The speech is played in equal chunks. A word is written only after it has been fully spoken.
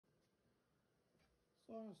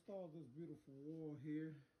So I installed this beautiful wall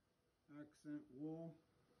here, accent wall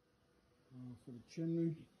for the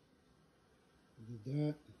chimney. Did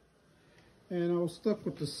that. And I was stuck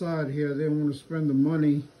with the side here. I didn't want to spend the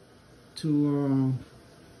money to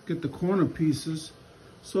get the corner pieces.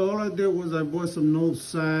 So all I did was I bought some no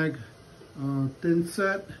sag thin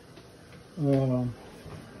set.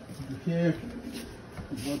 Here,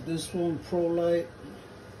 I bought this one, ProLite,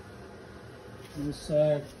 no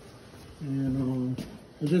sag. And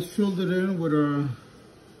I just filled it in with a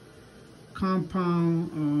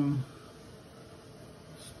compound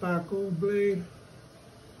spackle blade,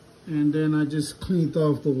 and then I just cleaned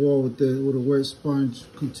off the wall with a wet sponge,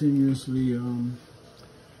 continuously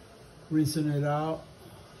rinsing it out,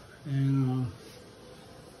 and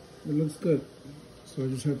it looks good. So I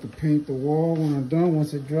just have to paint the wall when I'm done.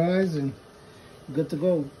 Once it dries, and I'm good to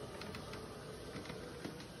go.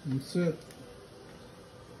 That's it.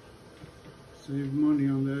 Save money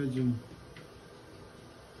on the edging.